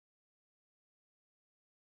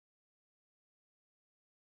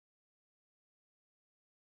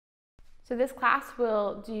So this class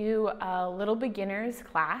will do a little beginner's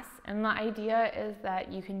class, and the idea is that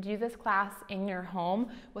you can do this class in your home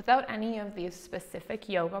without any of these specific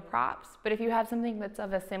yoga props, but if you have something that's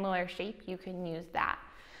of a similar shape, you can use that.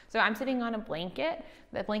 So I'm sitting on a blanket.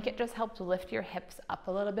 The blanket just helps lift your hips up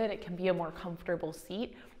a little bit. It can be a more comfortable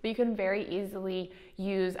seat, but you can very easily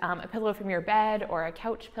use a pillow from your bed or a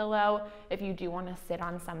couch pillow if you do want to sit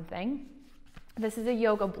on something. This is a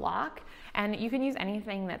yoga block, and you can use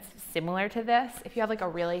anything that's similar to this. If you have like a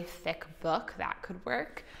really thick book, that could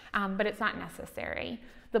work, but it's not necessary.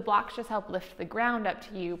 The blocks just help lift the ground up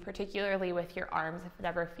to you, particularly with your arms if it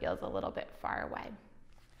ever feels a little bit far away.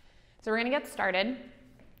 So we're gonna get started.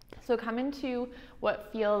 So come into what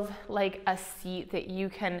feels like a seat that you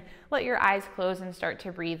can let your eyes close and start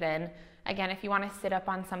to breathe in. Again, if you want to sit up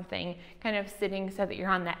on something, kind of sitting so that you're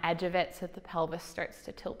on the edge of it so that the pelvis starts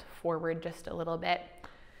to tilt forward just a little bit.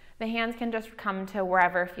 The hands can just come to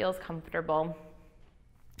wherever feels comfortable.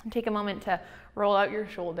 And take a moment to roll out your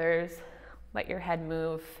shoulders, let your head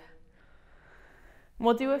move.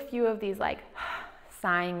 We'll do a few of these like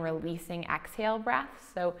sighing, releasing exhale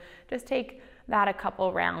breaths. So just take that a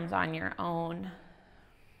couple rounds on your own.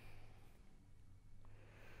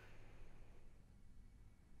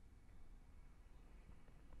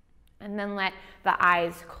 And then let the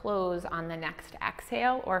eyes close on the next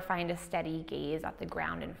exhale or find a steady gaze at the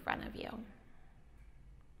ground in front of you.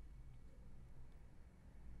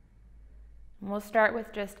 And we'll start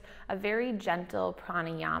with just a very gentle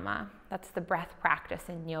pranayama. That's the breath practice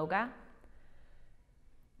in yoga.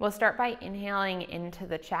 We'll start by inhaling into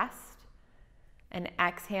the chest and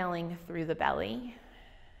exhaling through the belly.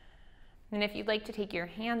 And if you'd like to take your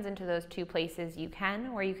hands into those two places, you can,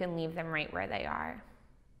 or you can leave them right where they are.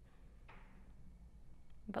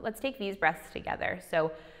 But let's take these breaths together.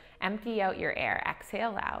 So empty out your air,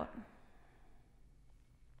 exhale out.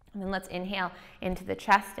 And then let's inhale into the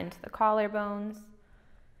chest, into the collarbones,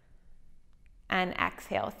 and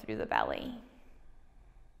exhale through the belly.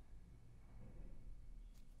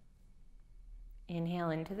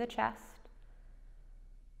 Inhale into the chest,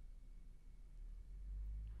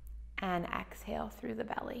 and exhale through the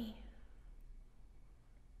belly.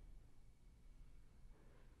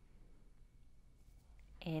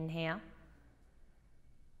 Inhale,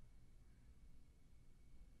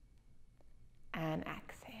 and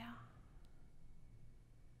exhale.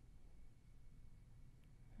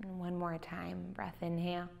 And one more time, breath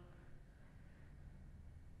inhale,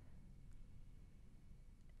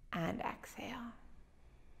 and exhale.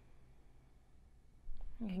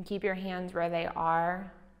 You can keep your hands where they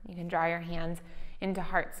are. You can draw your hands into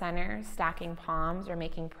heart center, stacking palms or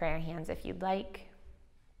making prayer hands if you'd like.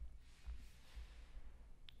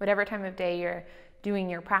 Whatever time of day you're doing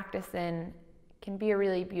your practice in can be a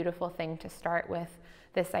really beautiful thing to start with,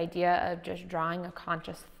 this idea of just drawing a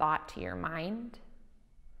conscious thought to your mind.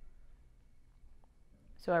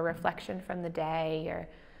 So a reflection from the day or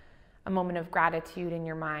a moment of gratitude in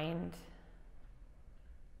your mind.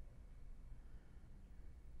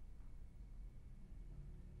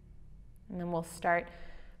 And then we'll start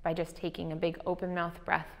by just taking a big open mouth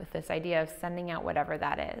breath with this idea of sending out whatever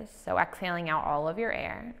that is. So exhaling out all of your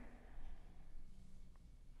air.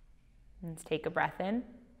 Let's take a breath in.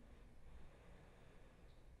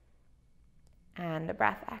 And a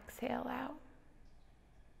breath exhale out.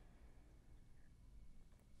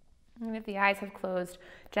 And if the eyes have closed,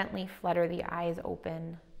 gently flutter the eyes open.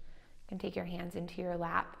 You can take your hands into your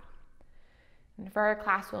lap. And for our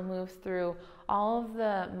class, we'll move through all of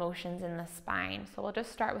the motions in the spine. So we'll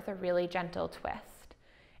just start with a really gentle twist.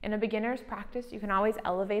 In a beginner's practice, you can always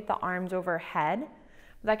elevate the arms overhead.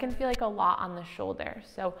 But that can feel like a lot on the shoulders.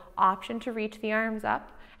 So option to reach the arms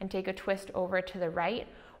up and take a twist over to the right,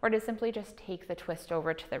 or to simply just take the twist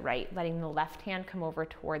over to the right, letting the left hand come over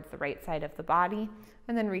towards the right side of the body,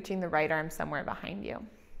 and then reaching the right arm somewhere behind you.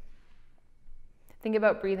 Think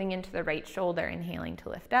about breathing into the right shoulder, inhaling to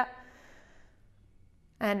lift up,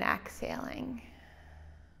 and exhaling.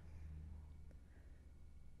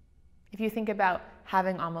 If you think about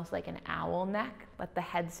having almost like an owl neck, let the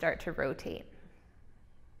head start to rotate.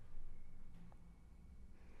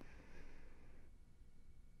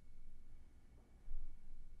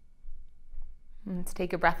 Let's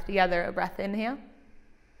take a breath together, a breath inhale,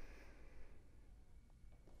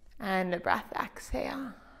 and a breath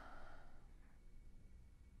exhale.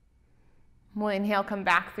 We'll inhale, come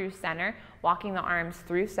back through center, walking the arms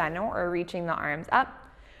through center or reaching the arms up.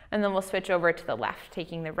 And then we'll switch over to the left,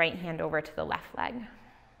 taking the right hand over to the left leg.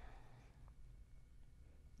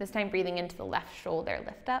 This time breathing into the left shoulder,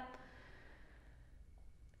 lift up.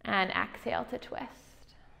 And exhale to twist.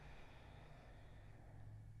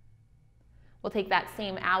 We'll take that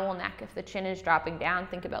same owl neck. If the chin is dropping down,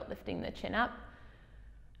 think about lifting the chin up.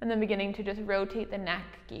 And then beginning to just rotate the neck,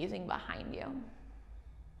 gazing behind you.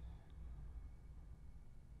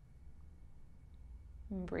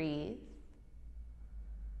 And breathe.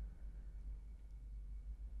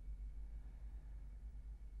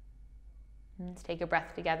 And let's take a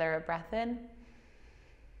breath together, a breath in.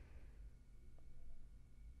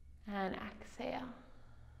 And exhale.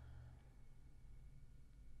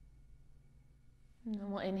 And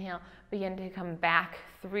then we'll inhale, begin to come back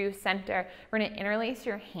through center. We're going to interlace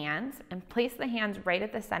your hands and place the hands right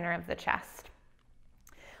at the center of the chest.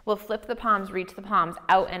 We'll flip the palms, reach the palms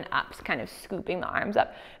out and up, kind of scooping the arms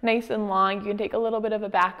up nice and long. You can take a little bit of a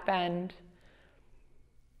back bend.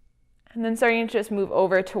 And then starting to just move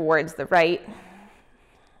over towards the right.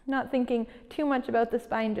 Not thinking too much about the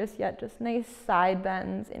spine just yet, just nice side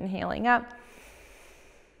bends, inhaling up.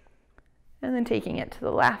 And then taking it to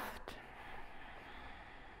the left.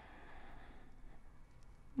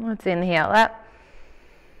 Let's inhale up.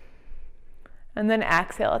 And then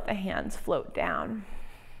exhale, let the hands float down.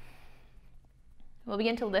 We'll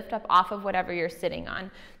begin to lift up off of whatever you're sitting on.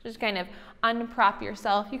 Just kind of unprop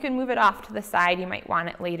yourself. You can move it off to the side. You might want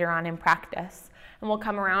it later on in practice. And we'll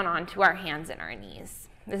come around onto our hands and our knees.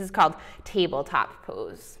 This is called tabletop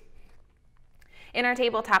pose. In our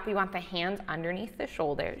tabletop, we want the hands underneath the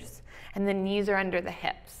shoulders and the knees are under the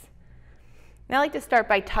hips. And I like to start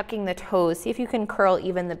by tucking the toes. See if you can curl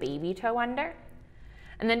even the baby toe under.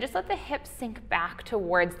 And then just let the hips sink back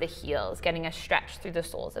towards the heels, getting a stretch through the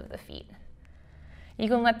soles of the feet. You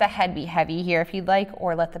can let the head be heavy here if you'd like,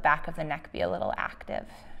 or let the back of the neck be a little active.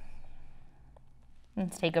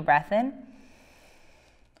 Let's take a breath in.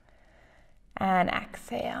 And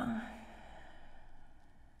exhale.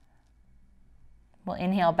 We'll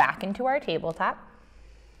inhale back into our tabletop.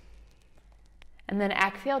 And then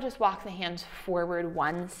exhale, just walk the hands forward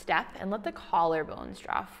one step and let the collarbones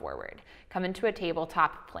draw forward. Come into a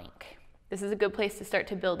tabletop plank. This is a good place to start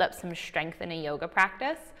to build up some strength in a yoga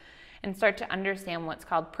practice and start to understand what's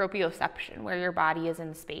called proprioception, where your body is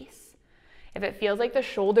in space. If it feels like the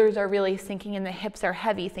shoulders are really sinking and the hips are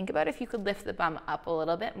heavy, think about if you could lift the bum up a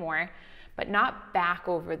little bit more, but not back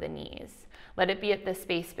over the knees. Let it be at the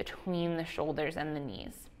space between the shoulders and the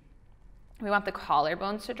knees. We want the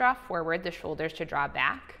collarbones to draw forward, the shoulders to draw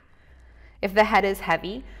back. If the head is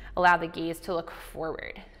heavy, allow the gaze to look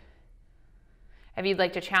forward. If you'd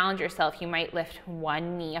like to challenge yourself, you might lift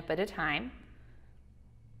one knee up at a time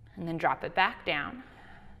and then drop it back down.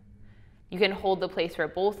 You can hold the place where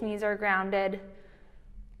both knees are grounded.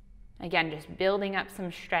 Again, just building up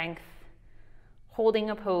some strength, holding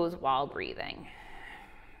a pose while breathing.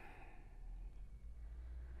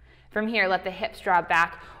 From here, let the hips draw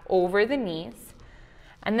back over the knees.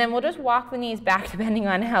 And then we'll just walk the knees back depending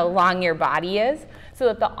on how long your body is so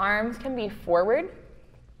that the arms can be forward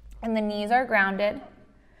and the knees are grounded.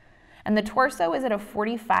 And the torso is at a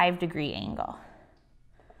 45-degree angle.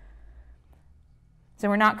 So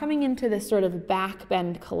we're not coming into this sort of back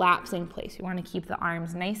bend collapsing place. We want to keep the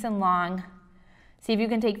arms nice and long. See if you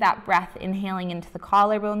can take that breath, inhaling into the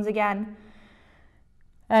collarbones again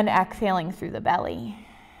and exhaling through the belly.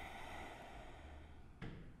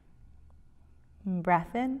 And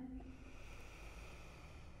breath in.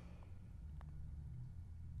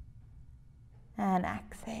 And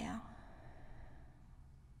exhale.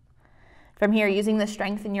 From here, using the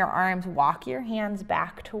strength in your arms, walk your hands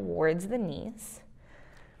back towards the knees.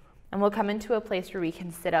 And we'll come into a place where we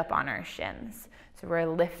can sit up on our shins. So we're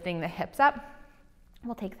lifting the hips up.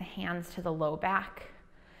 We'll take the hands to the low back.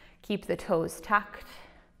 Keep the toes tucked.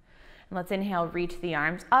 And let's inhale, reach the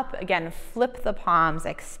arms up. Again, flip the palms,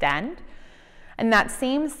 extend. And that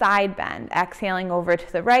same side bend, exhaling over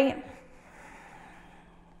to the right.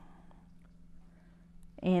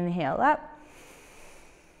 Inhale up.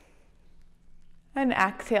 And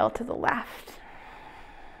exhale to the left.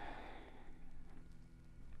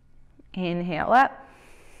 Inhale up.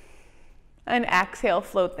 And exhale,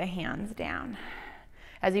 float the hands down.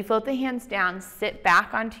 As you float the hands down, sit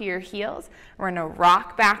back onto your heels. We're going to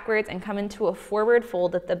rock backwards and come into a forward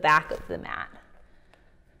fold at the back of the mat.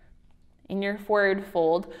 In your forward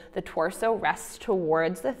fold, the torso rests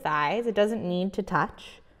towards the thighs. It doesn't need to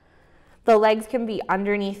touch. The legs can be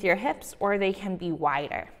underneath your hips or they can be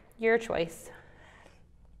wider. Your choice.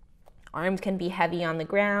 Arms can be heavy on the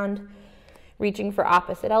ground, reaching for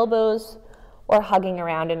opposite elbows, or hugging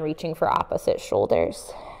around and reaching for opposite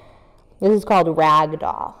shoulders. This is called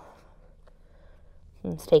ragdoll.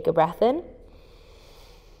 Let's take a breath in.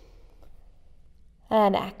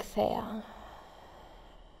 And exhale.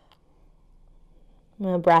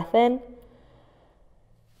 And a breath in.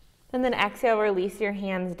 And then exhale, release your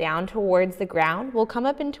hands down towards the ground. We'll come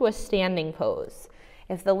up into a standing pose.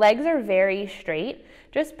 If the legs are very straight,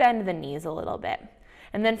 just bend the knees a little bit.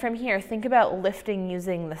 And then from here, think about lifting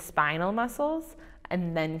using the spinal muscles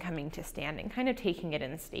and then coming to standing, kind of taking it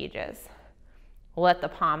in stages. We'll let the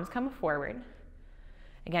palms come forward.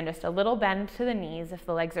 Again, just a little bend to the knees. If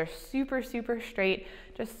the legs are super, super straight,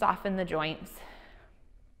 just soften the joints.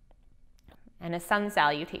 And a sun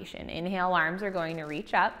salutation. Inhale, arms are going to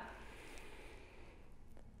reach up.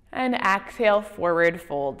 And exhale, forward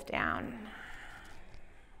fold down.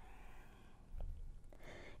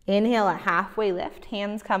 Inhale, a halfway lift.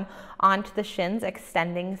 Hands come onto the shins,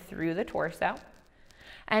 extending through the torso.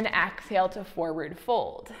 And exhale to forward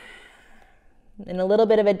fold. In a little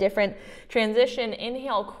bit of a different transition,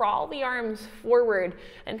 inhale, crawl the arms forward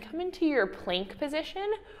and come into your plank position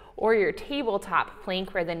or your tabletop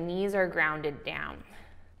plank where the knees are grounded down.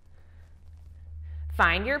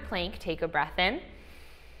 Find your plank, take a breath in.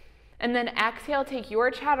 And then exhale, take your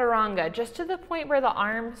chaturanga just to the point where the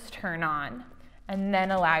arms turn on. And then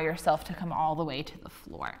allow yourself to come all the way to the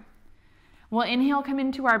floor. We'll inhale, come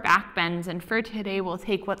into our back bends, and for today we'll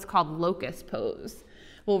take what's called locust pose.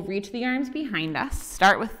 We'll reach the arms behind us,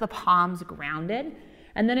 start with the palms grounded,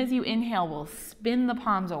 and then as you inhale, we'll spin the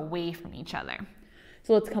palms away from each other.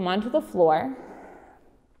 So let's come onto the floor.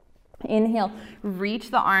 Inhale,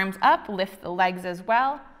 reach the arms up, lift the legs as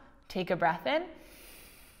well. Take a breath in.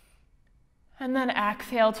 And then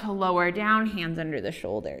exhale to lower down, hands under the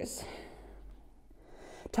shoulders.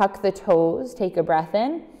 Tuck the toes, take a breath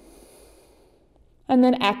in. And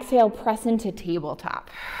then exhale, press into tabletop.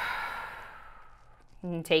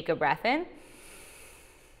 And take a breath in.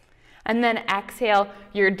 And then exhale,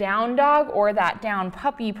 your down dog or that down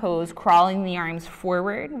puppy pose, crawling the arms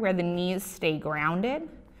forward where the knees stay grounded.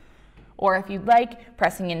 Or if you'd like,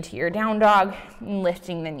 pressing into your down dog and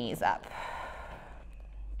lifting the knees up.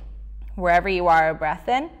 Wherever you are, a breath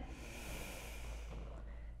in.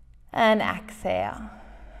 And exhale.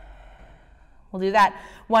 We'll do that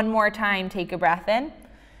one more time. Take a breath in.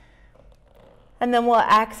 And then we'll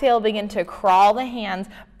exhale, begin to crawl the hands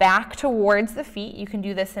back towards the feet. You can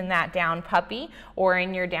do this in that down puppy or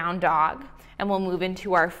in your down dog. And we'll move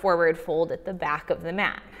into our forward fold at the back of the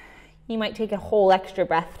mat. You might take a whole extra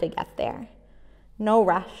breath to get there. No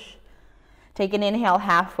rush. Take an inhale,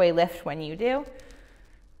 halfway lift when you do.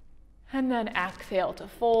 And then exhale to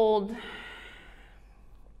fold.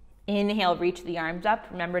 Inhale, reach the arms up.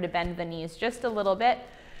 Remember to bend the knees just a little bit.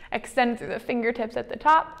 Extend through the fingertips at the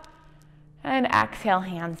top. And exhale,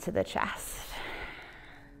 hands to the chest.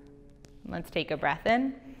 Let's take a breath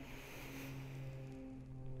in.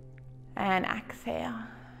 And exhale.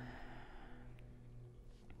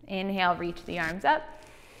 Inhale, reach the arms up.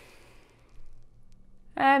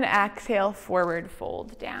 And exhale, forward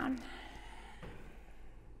fold down.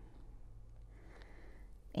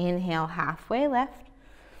 Inhale, halfway lift.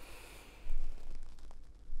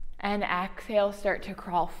 And exhale, start to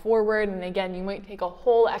crawl forward. And again, you might take a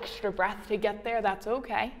whole extra breath to get there. That's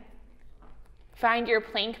okay. Find your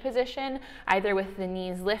plank position, either with the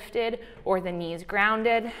knees lifted or the knees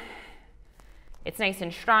grounded. It's nice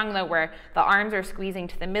and strong though, where the arms are squeezing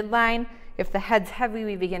to the midline. If the head's heavy,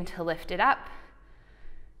 we begin to lift it up.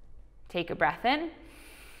 Take a breath in.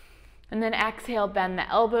 And then exhale, bend the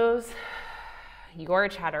elbows, your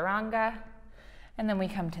chaturanga. And then we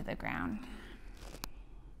come to the ground.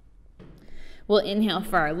 We'll inhale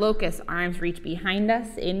for our locust, arms reach behind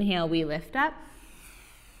us. Inhale, we lift up.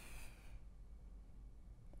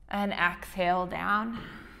 And exhale down.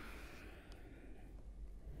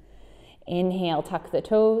 Inhale, tuck the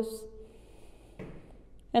toes.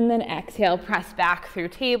 And then exhale, press back through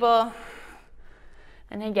table.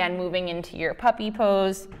 And again, moving into your puppy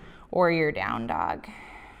pose or your down dog.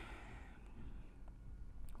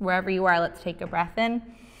 Wherever you are, let's take a breath in.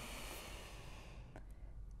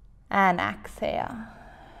 And exhale.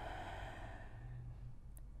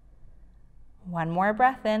 One more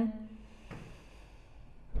breath in.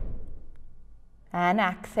 And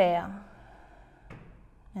exhale.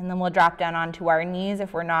 And then we'll drop down onto our knees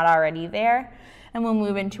if we're not already there. And we'll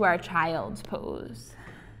move into our child's pose.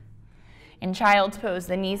 In child's pose,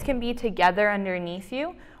 the knees can be together underneath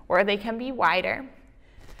you, or they can be wider.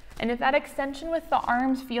 And if that extension with the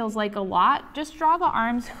arms feels like a lot, just draw the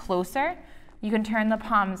arms closer. You can turn the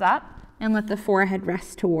palms up and let the forehead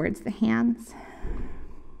rest towards the hands.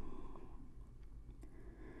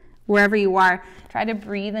 Wherever you are, try to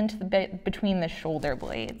breathe into the bit between the shoulder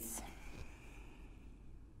blades.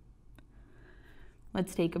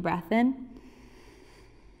 Let's take a breath in.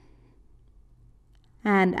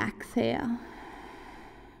 And exhale.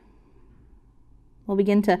 We'll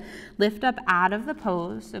begin to lift up out of the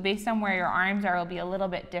pose. So based on where your arms are, it'll be a little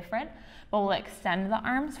bit different, but we'll extend the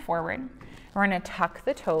arms forward. We're gonna tuck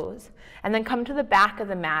the toes and then come to the back of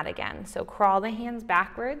the mat again. So crawl the hands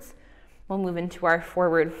backwards. We'll move into our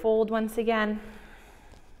forward fold once again,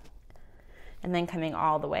 and then coming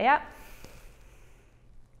all the way up,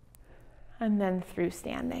 and then through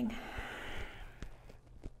standing.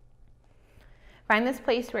 Find this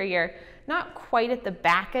place where you're not quite at the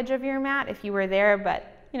back edge of your mat if you were there,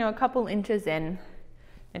 but a couple inches in,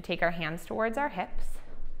 and take our hands towards our hips.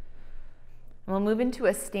 And we'll move into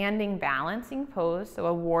a standing balancing pose, so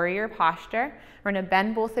a warrior posture. We're gonna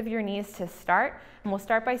bend both of your knees to start, and we'll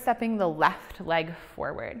start by stepping the left leg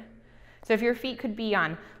forward. So if your feet could be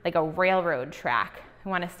on like a railroad track,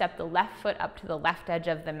 you wanna step the left foot up to the left edge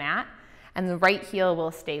of the mat, and the right heel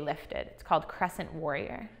will stay lifted. It's called crescent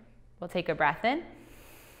warrior. We'll take a breath in,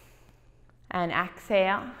 and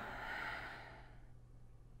exhale.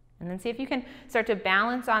 And then see if you can start to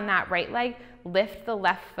balance on that right leg, lift the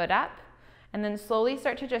left foot up, and then slowly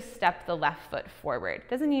start to just step the left foot forward.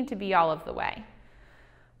 Doesn't need to be all of the way.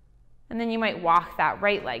 And then you might walk that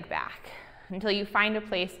right leg back until you find a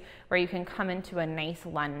place where you can come into a nice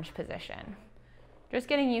lunge position. Just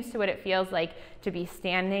getting used to what it feels like to be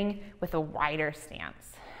standing with a wider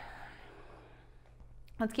stance.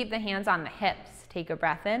 Let's keep the hands on the hips. Take a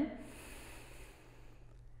breath in,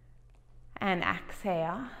 and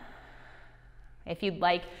exhale. If you'd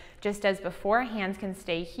like, just as before, hands can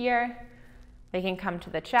stay here. They can come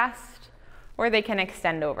to the chest, or they can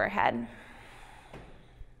extend overhead.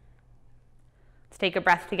 Let's take a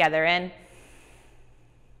breath together in,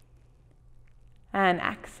 and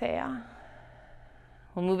exhale.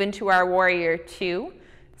 We'll move into our warrior two.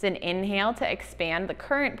 It's an inhale to expand the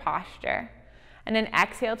current posture, and an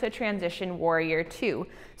exhale to transition warrior two.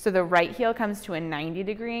 So the right heel comes to a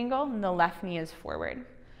 90-degree angle, and the left knee is forward.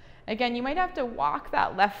 Again, you might have to walk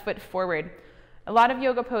that left foot forward. A lot of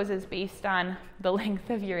yoga poses based on the length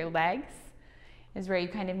of your legs is where you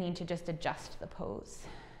kind of need to just adjust the pose.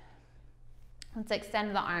 Let's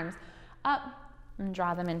extend the arms up and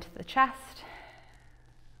draw them into the chest.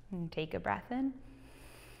 And take a breath in.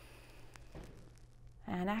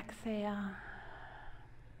 And exhale.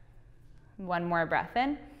 One more breath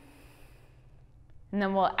in. And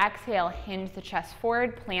then we'll exhale, hinge the chest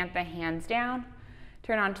forward, plant the hands down,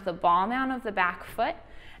 turn onto the ball mount of the back foot,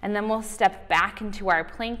 and then we'll step back into our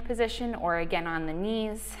plank position or again on the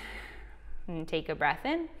knees. And take a breath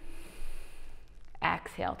in.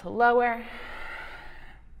 Exhale to lower.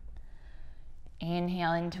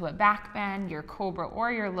 Inhale into a back bend, your cobra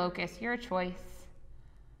or your locust, your choice.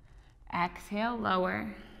 Exhale,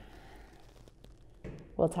 lower.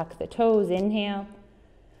 We'll tuck the toes, inhale.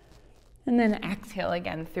 And then exhale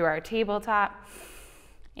again through our tabletop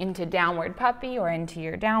into downward puppy or into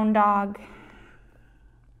your down dog.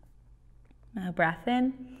 A breath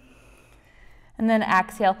in. And then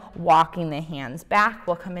exhale, walking the hands back.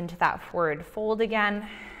 We'll come into that forward fold again.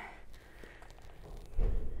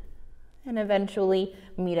 And eventually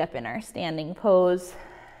meet up in our standing pose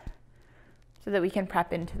so that we can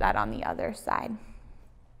prep into that on the other side.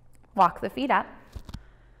 Walk the feet up.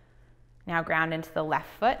 Now ground into the left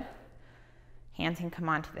foot. Hands can come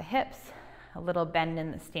onto the hips. A little bend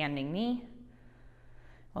in the standing knee.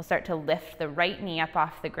 We'll start to lift the right knee up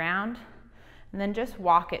off the ground and then just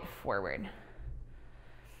walk it forward.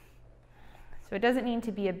 So it doesn't need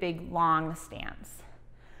to be a big, long stance.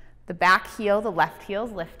 The back heel, the left heel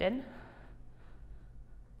is lifted.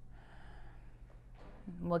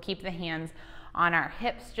 We'll keep the hands on our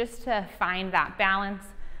hips just to find that balance.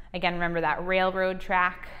 Again, remember that railroad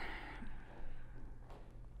track.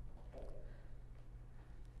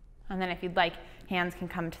 And then if you'd like, hands can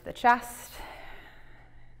come to the chest,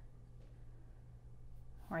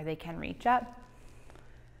 or they can reach up.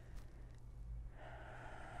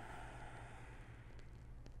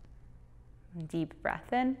 Deep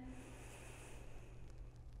breath in.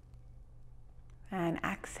 And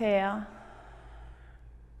exhale.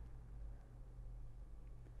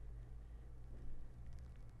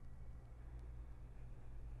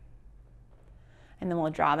 And then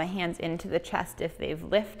we'll draw the hands into the chest if they've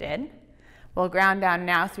lifted. We'll ground down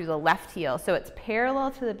now through the left heel. So it's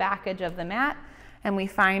parallel to the back edge of the mat, and we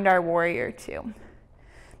find our warrior two.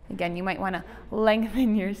 Again, you might want to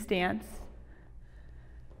lengthen your stance.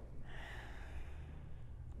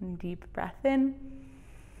 And deep breath in.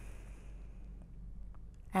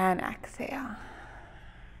 And exhale.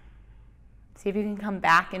 See if you can come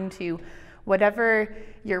back into whatever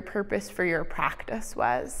your purpose for your practice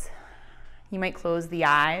was. You might close the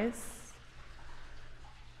eyes.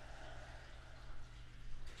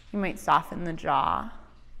 You might soften the jaw.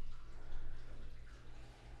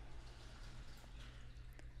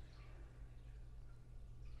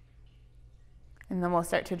 And then we'll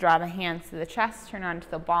start to draw the hands to the chest, turn onto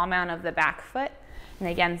the ball mount of the back foot, and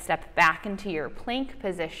again step back into your plank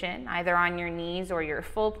position, either on your knees or your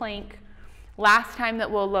full plank. Last time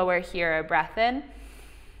that we'll lower here, a breath in.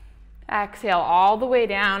 Exhale all the way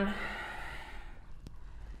down.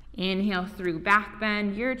 Inhale through back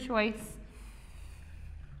bend, your choice.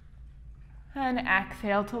 And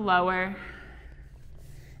exhale to lower.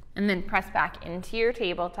 And then press back into your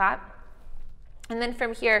tabletop. And then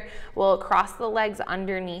from here, we'll cross the legs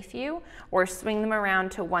underneath you or swing them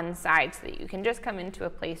around to one side so that you can just come into a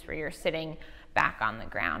place where you're sitting back on the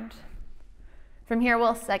ground. From here,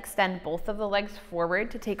 we'll extend both of the legs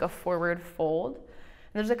forward to take a forward fold. And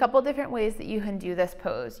there's a couple different ways that you can do this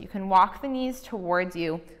pose. You can walk the knees towards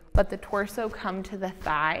you, let the torso come to the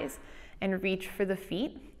thighs and reach for the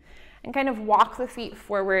feet. And kind of walk the feet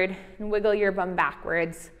forward and wiggle your bum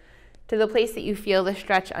backwards to the place that you feel the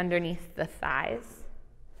stretch underneath the thighs.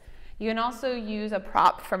 You can also use a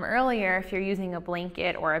prop from earlier if you're using a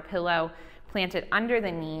blanket or a pillow planted under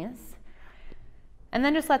the knees. And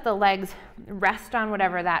then just let the legs rest on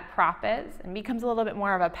whatever that prop is and becomes a little bit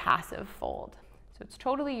more of a passive fold. So it's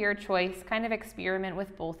totally your choice. Kind of experiment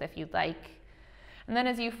with both if you'd like. And then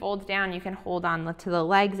as you fold down, you can hold on to the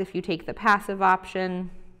legs if you take the passive option.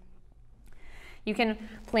 You can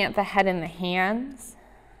plant the head in the hands.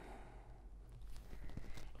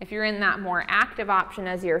 If you're in that more active option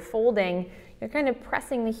as you're folding, you're kind of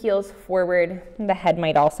pressing the heels forward. The head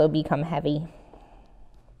might also become heavy.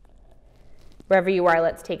 Wherever you are,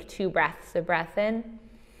 let's take 2 breaths. A breath in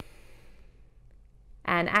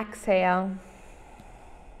and exhale.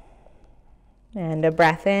 And a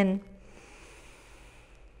breath in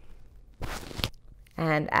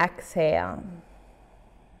and exhale.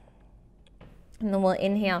 And then we'll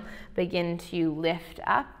inhale, begin to lift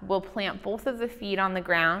up. We'll plant both of the feet on the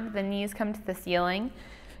ground. The knees come to the ceiling.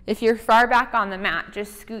 If you're far back on the mat,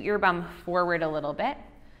 just scoot your bum forward a little bit.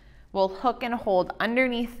 We'll hook and hold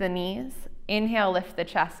underneath the knees. Inhale, lift the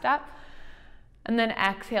chest up. And then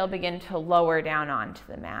exhale, begin to lower down onto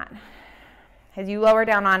the mat. As you lower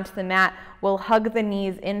down onto the mat, we'll hug the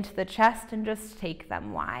knees into the chest and just take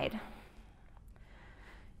them wide. You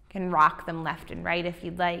can rock them left and right if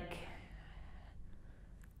you'd like.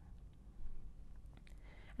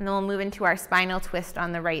 And then we'll move into our spinal twist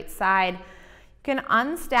on the right side. You can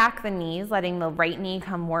unstack the knees, letting the right knee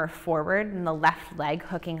come more forward and the left leg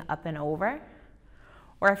hooking up and over.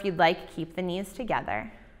 Or if you'd like, keep the knees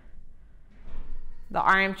together. The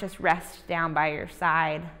arms just rest down by your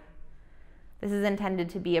side. This is intended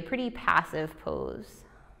to be a pretty passive pose.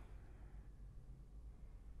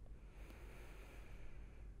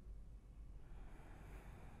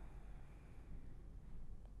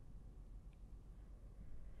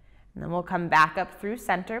 And then we'll come back up through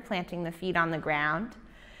center, planting the feet on the ground.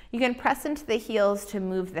 You can press into the heels to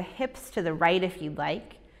move the hips to the right if you'd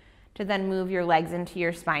like, to then move your legs into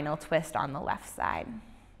your spinal twist on the left side.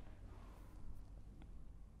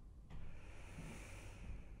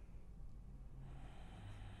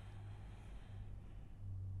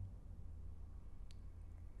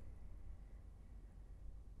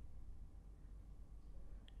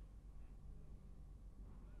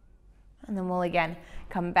 And then we'll again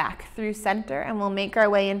come back through center and we'll make our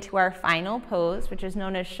way into our final pose, which is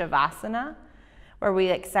known as Shavasana, where we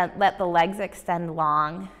let the legs extend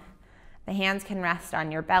long. The hands can rest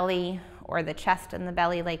on your belly or the chest and the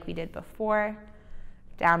belly like we did before,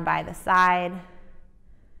 down by the side.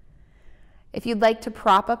 If you'd like to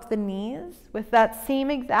prop up the knees with that same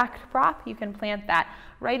exact prop, you can plant that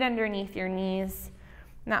right underneath your knees.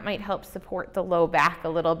 And that might help support the low back a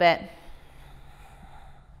little bit.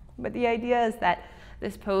 But the idea is that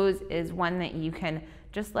this pose is one that you can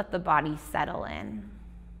just let the body settle in.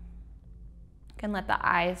 You can let the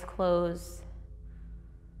eyes close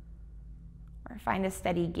or find a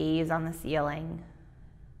steady gaze on the ceiling.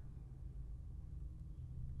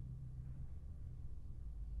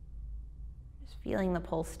 Just feeling the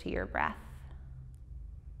pulse to your breath.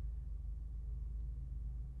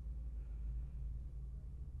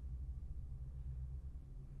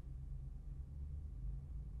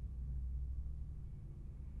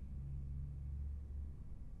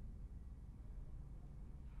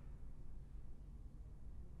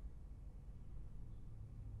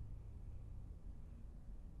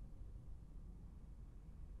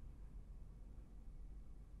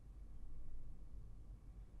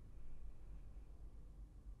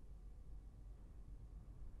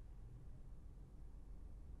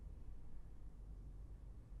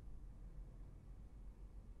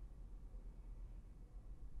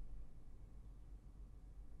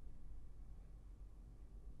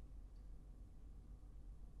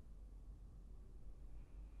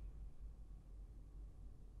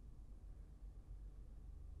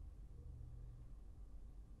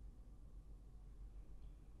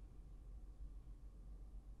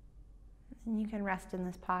 And you can rest in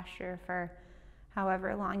this posture for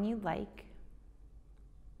however long you'd like.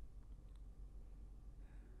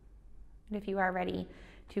 And if you are ready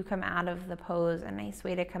to come out of the pose, a nice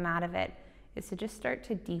way to come out of it is to just start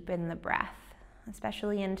to deepen the breath,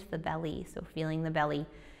 especially into the belly. So feeling the belly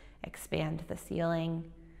expand to the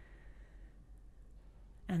ceiling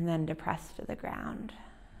and then depress to the ground.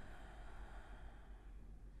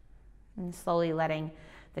 And slowly letting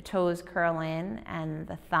the toes curl in and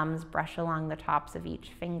the thumbs brush along the tops of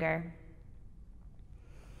each finger.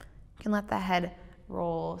 You can let the head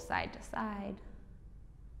roll side to side.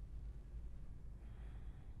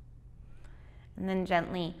 And then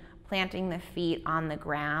gently planting the feet on the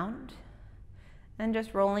ground and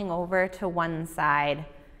just rolling over to one side.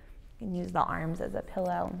 You can use the arms as a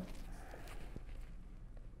pillow.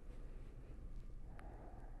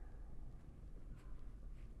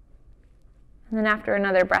 And then after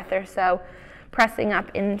another breath or so, pressing up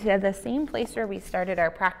into the same place where we started our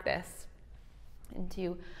practice,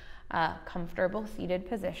 into a comfortable seated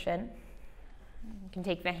position. You can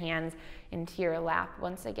take the hands into your lap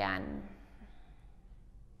once again.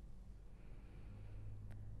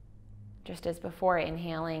 Just as before,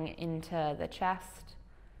 inhaling into the chest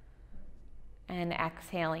and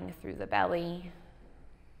exhaling through the belly.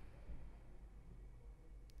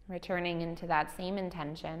 Returning into that same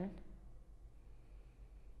intention.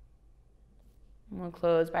 We'll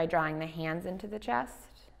close by drawing the hands into the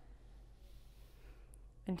chest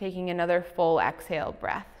and taking another full exhale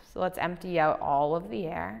breath. So let's empty out all of the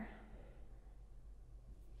air.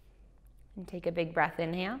 And take a big breath,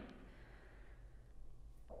 inhale.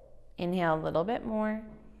 Inhale a little bit more.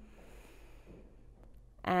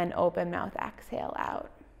 And open mouth, exhale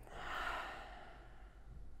out.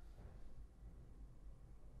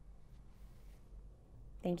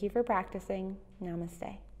 Thank you for practicing.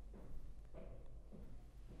 Namaste.